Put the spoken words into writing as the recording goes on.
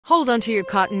Hold on to your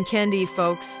cotton candy,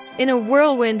 folks. In a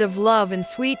whirlwind of love and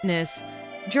sweetness,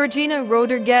 Georgina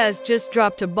Rodriguez just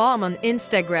dropped a bomb on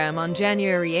Instagram on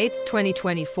January 8,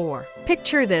 2024.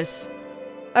 Picture this.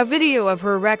 A video of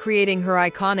her recreating her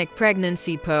iconic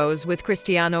pregnancy pose with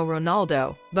Cristiano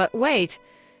Ronaldo. But wait,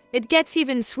 it gets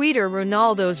even sweeter.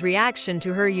 Ronaldo's reaction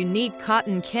to her unique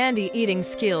cotton candy eating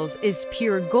skills is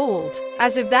pure gold.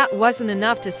 As if that wasn't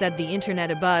enough to set the internet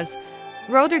abuzz,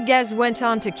 Rodriguez went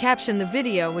on to caption the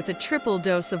video with a triple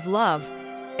dose of love,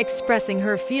 expressing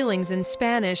her feelings in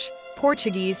Spanish,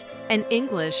 Portuguese, and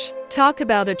English. Talk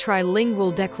about a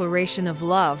trilingual declaration of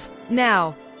love.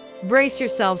 Now, brace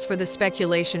yourselves for the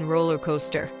speculation roller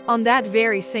coaster. On that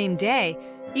very same day,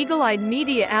 eagle-eyed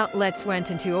media outlets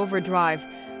went into overdrive,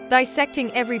 dissecting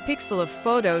every pixel of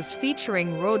photos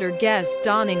featuring Rodriguez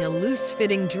donning a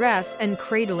loose-fitting dress and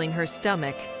cradling her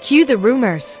stomach. Cue the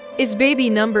rumors. Is baby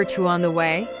number 2 on the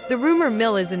way? The rumor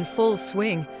mill is in full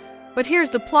swing. But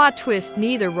here's the plot twist: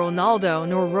 neither Ronaldo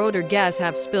nor Rodriguez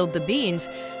have spilled the beans,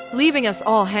 leaving us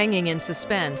all hanging in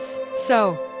suspense.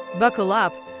 So, buckle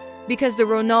up, because the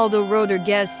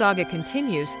Ronaldo-Rodriguez saga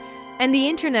continues, and the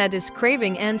internet is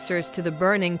craving answers to the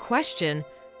burning question: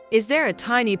 is there a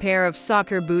tiny pair of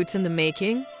soccer boots in the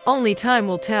making? Only time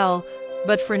will tell,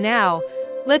 but for now,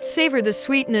 let's savor the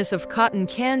sweetness of cotton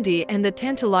candy and the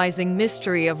tantalizing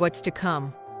mystery of what's to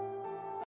come.